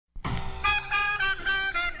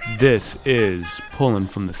This is Pulling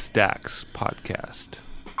from the Stacks podcast.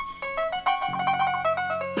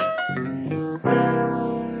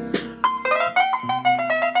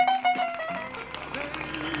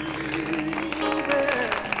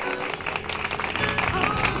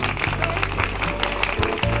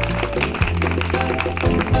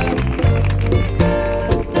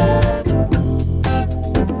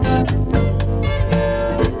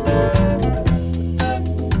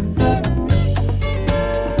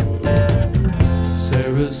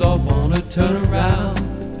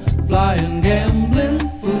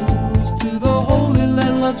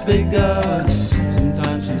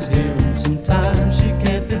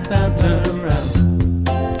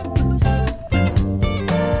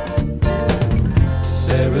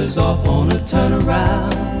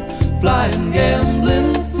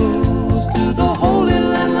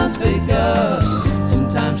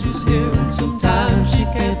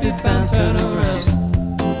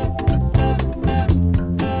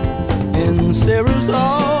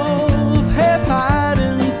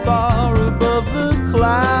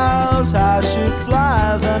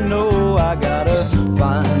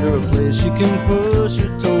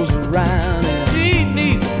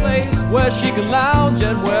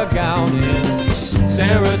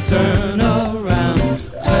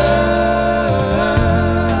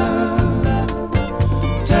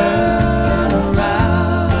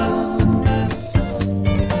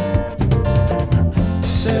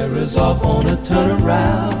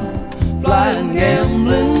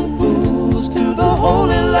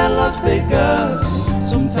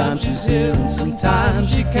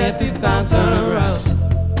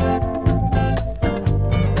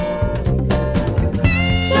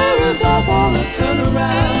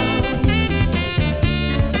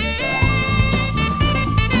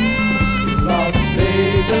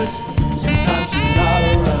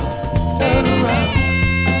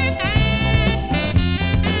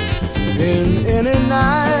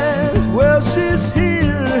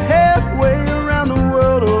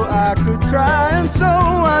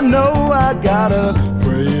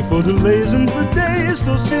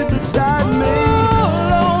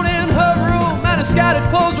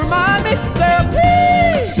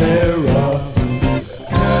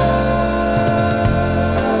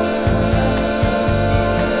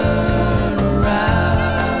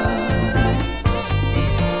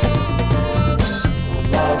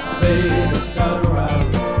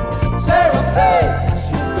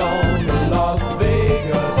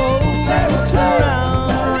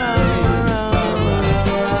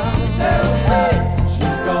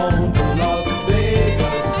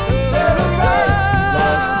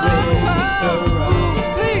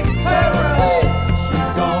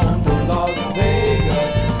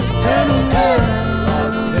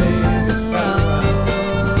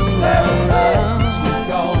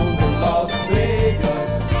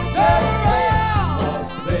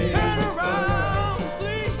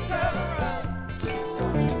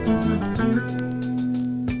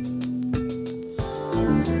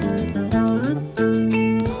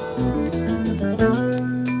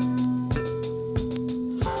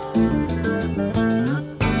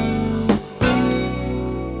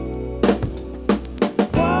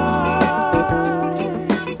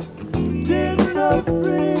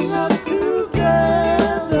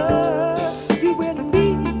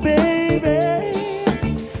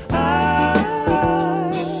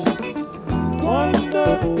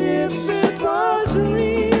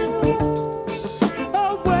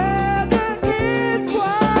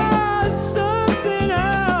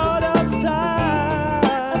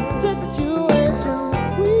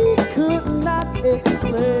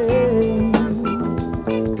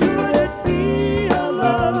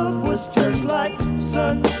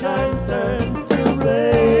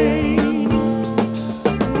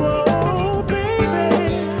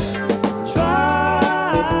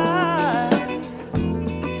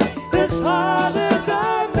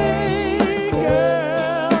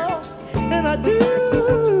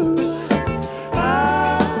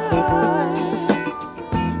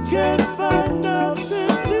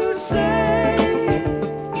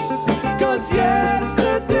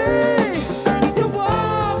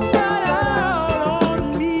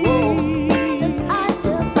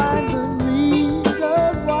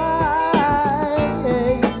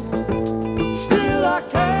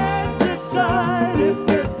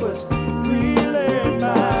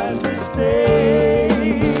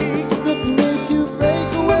 Could make you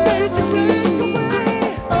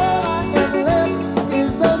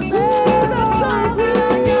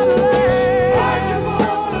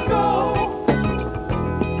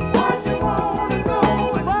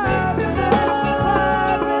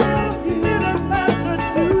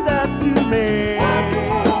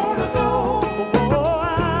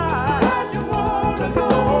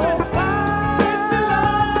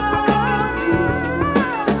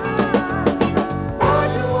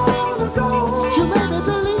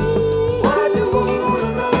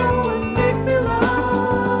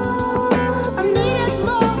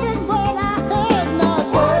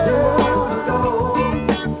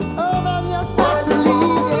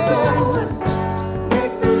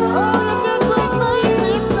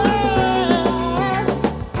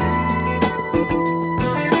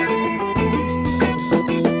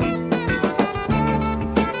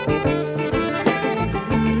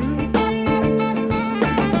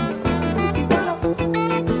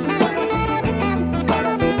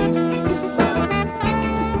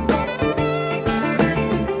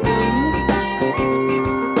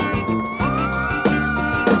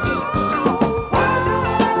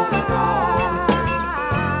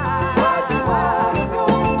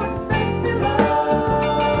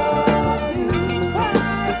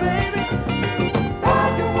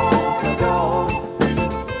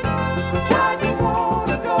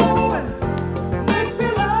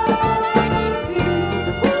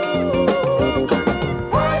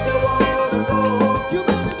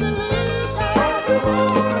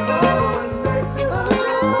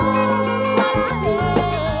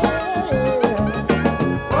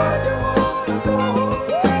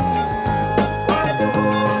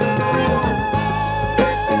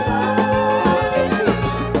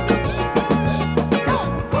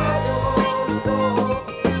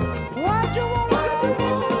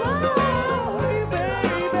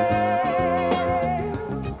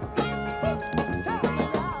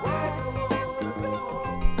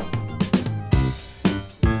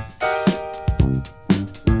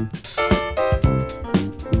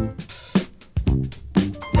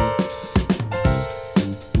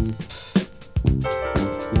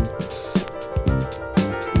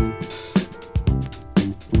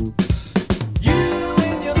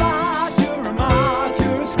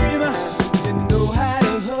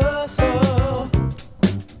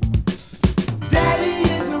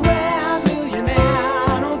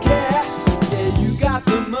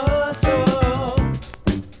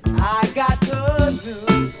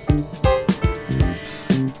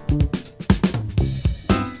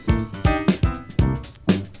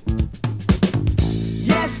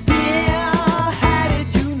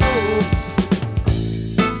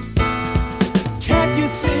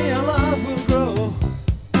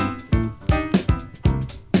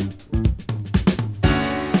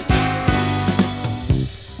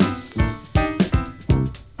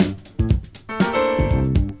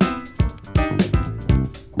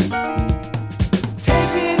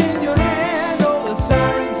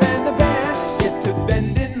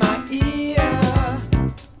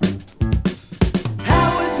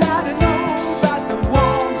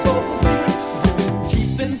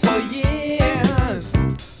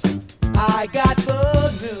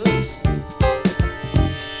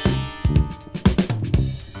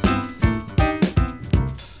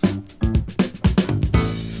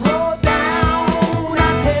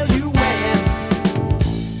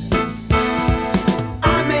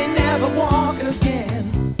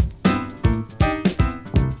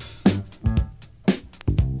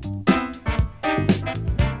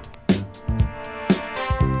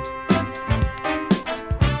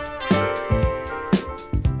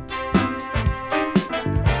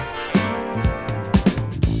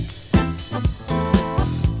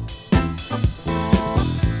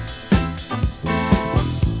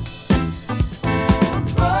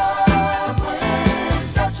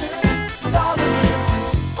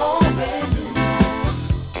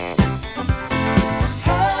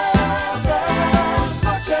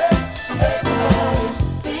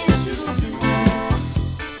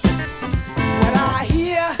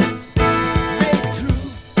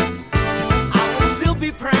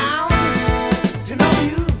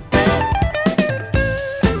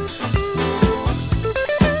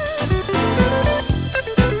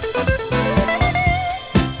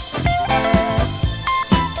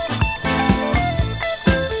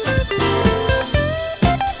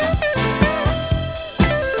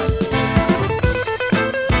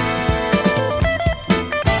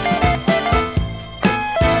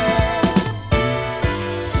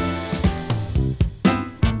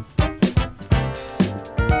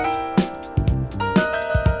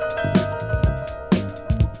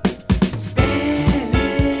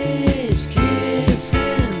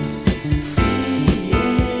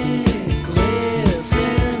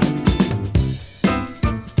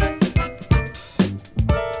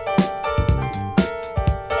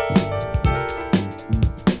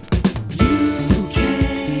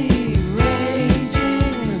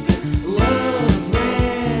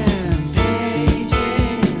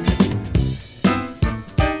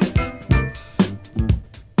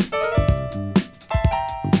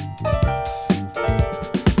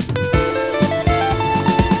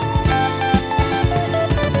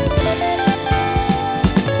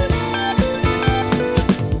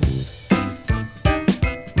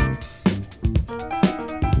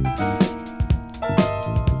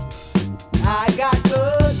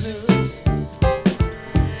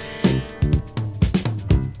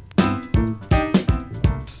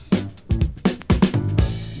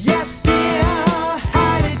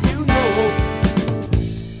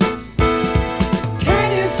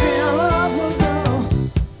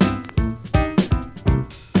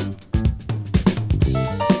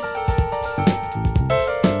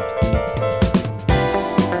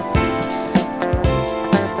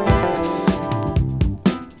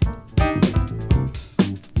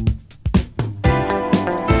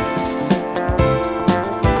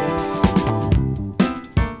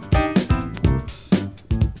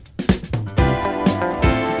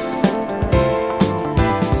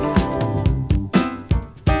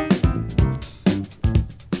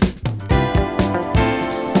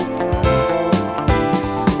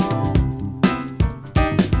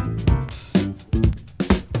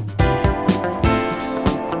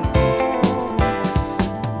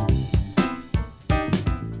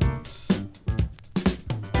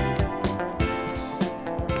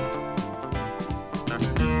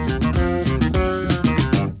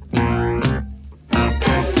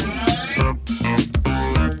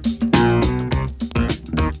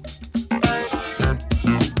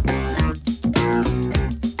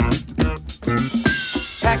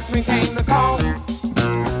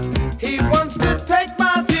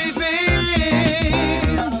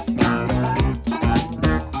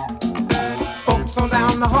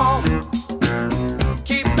the hall.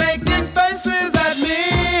 Keep making faces at me.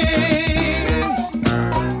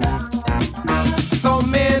 So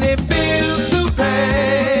many bills to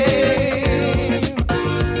pay.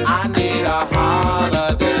 I need a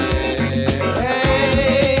holiday.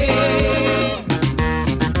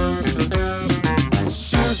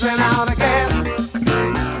 Shoes ran out of gas.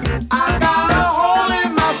 I got a hole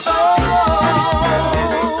in my soul.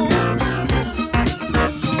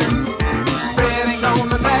 Bread ain't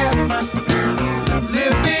gonna last.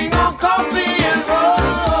 Living on coffee and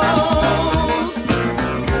rolls.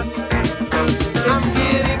 I'm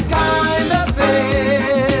getting kinda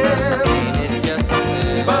thin,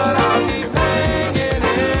 but I'll keep paying.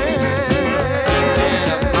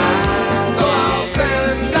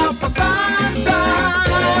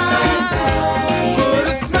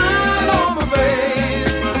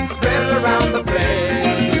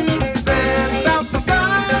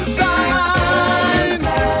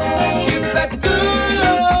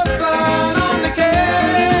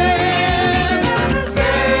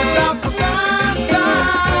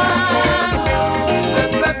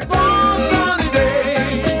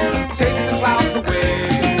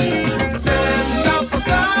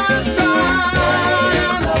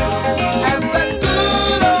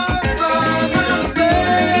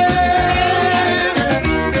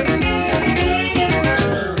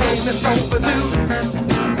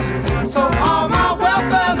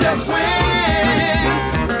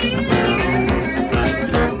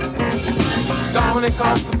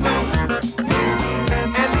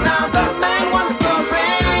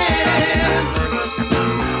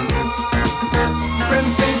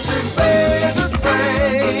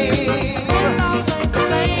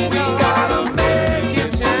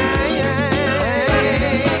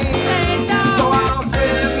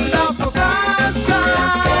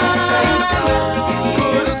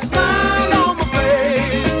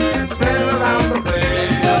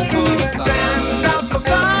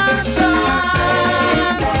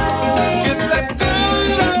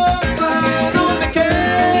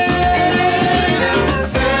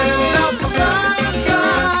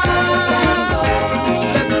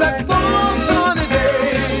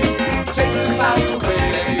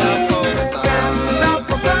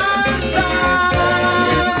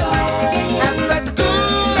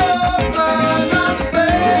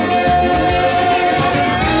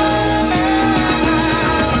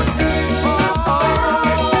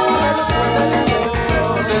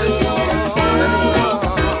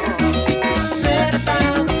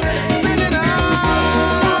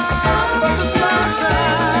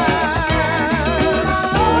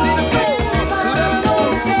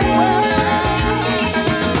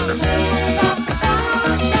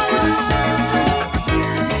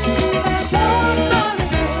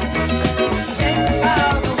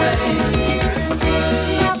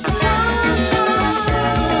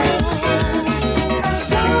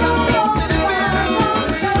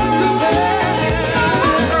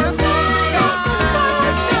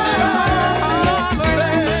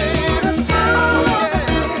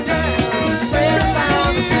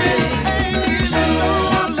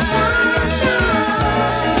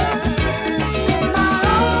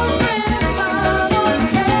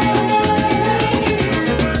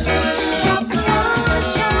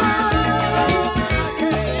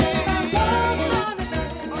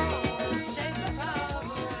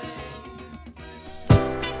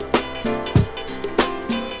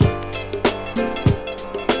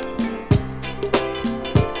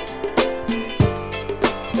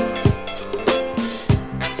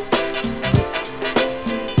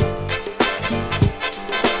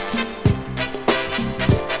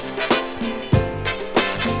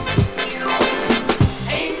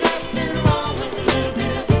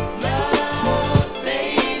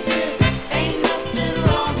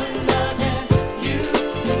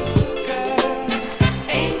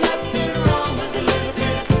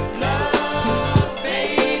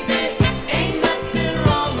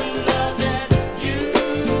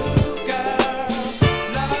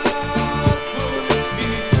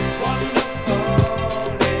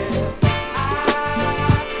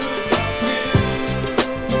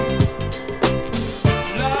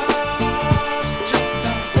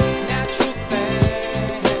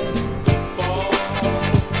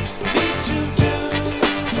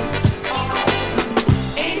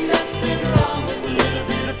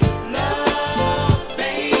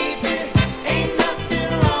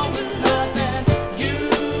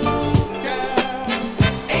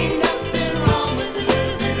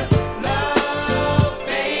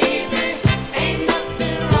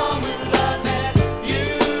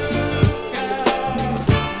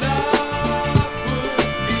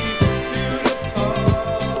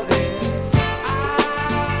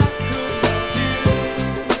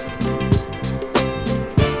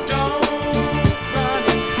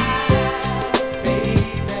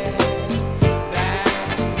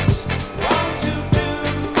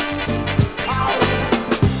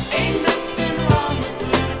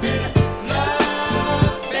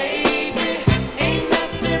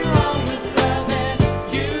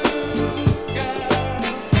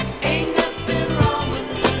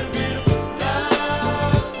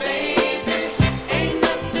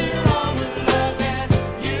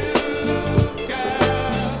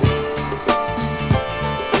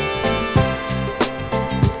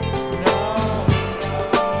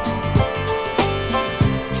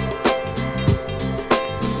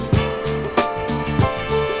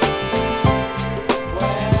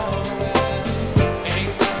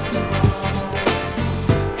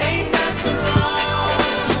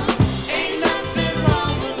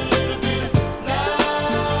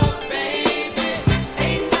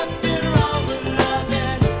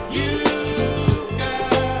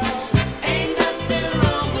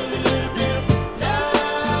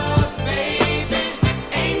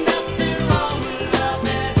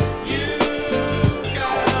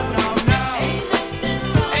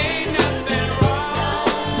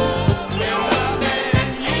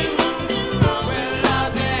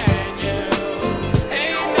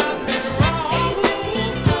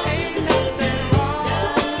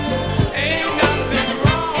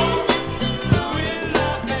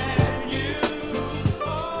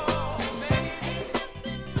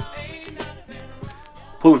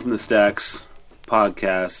 from the Stacks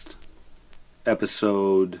podcast,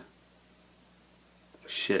 episode...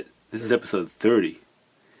 Shit, this is episode 30.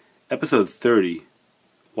 Episode 30.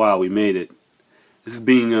 Wow, we made it. This is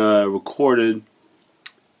being recorded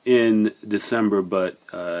in December, but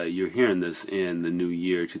you're hearing this in the new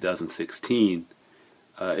year, 2016.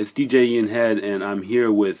 It's DJ Ian Head, and I'm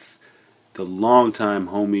here with the longtime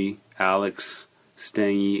homie, Alex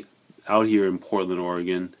Stangy, out here in Portland,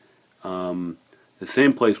 Oregon. The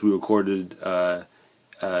same place we recorded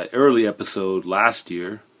early episode last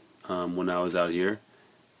year when I was out here.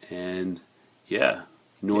 And yeah,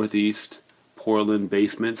 Northeast Portland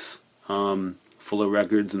basements, full of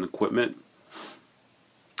records and equipment.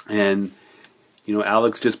 And, you know,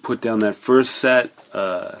 Alex just put down that first set.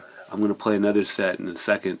 I'm going to play another set in a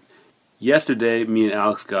second. Yesterday, me and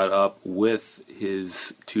Alex got up with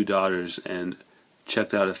his two daughters and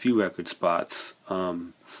checked out a few record spots.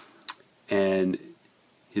 And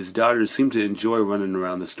his daughters seem to enjoy running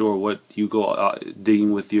around the store. What, you go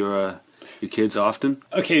digging with your kids often?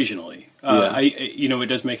 Occasionally. Yeah. It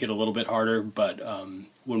does make it a little bit harder, but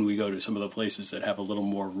when we go to some of the places that have a little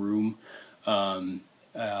more room, they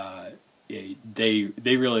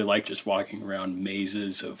really like just walking around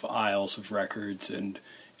mazes of aisles of records and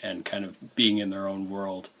kind of being in their own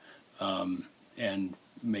world, and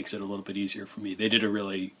makes it a little bit easier for me. They did a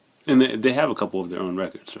really... And they have a couple of their own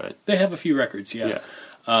records, right? They have a few records, yeah.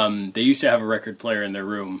 They used to have a record player in their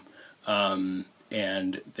room,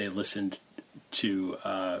 and they listened to,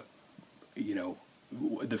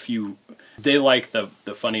 the few... They like the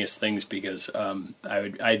funniest things because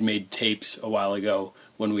I'd made tapes a while ago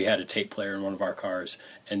when we had a tape player in one of our cars,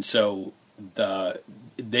 and so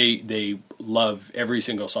they love every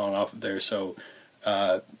single song off of there. So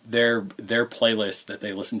their playlists that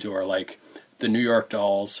they listen to are like the New York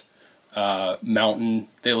Dolls, Mountain.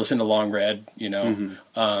 They listen to Long Red,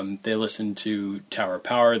 Mm-hmm. They listen to Tower of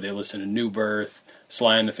Power. They listen to New Birth,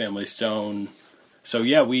 Sly and the Family Stone. So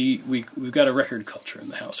yeah, we've got a record culture in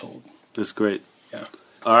the household. That's great. Yeah.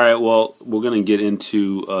 All right, well, we're going to get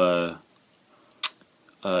into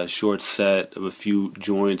a short set of a few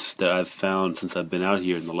joints that I've found since I've been out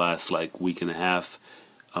here in the last, week and a half.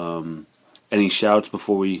 Any shouts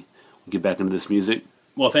before we get back into this music?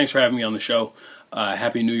 Well, thanks for having me on the show.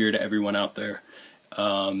 Happy New Year to everyone out there.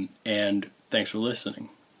 And thanks for listening.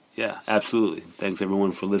 Yeah, absolutely. Thanks,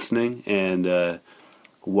 everyone, for listening, and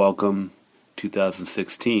welcome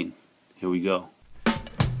 2016. Here we go.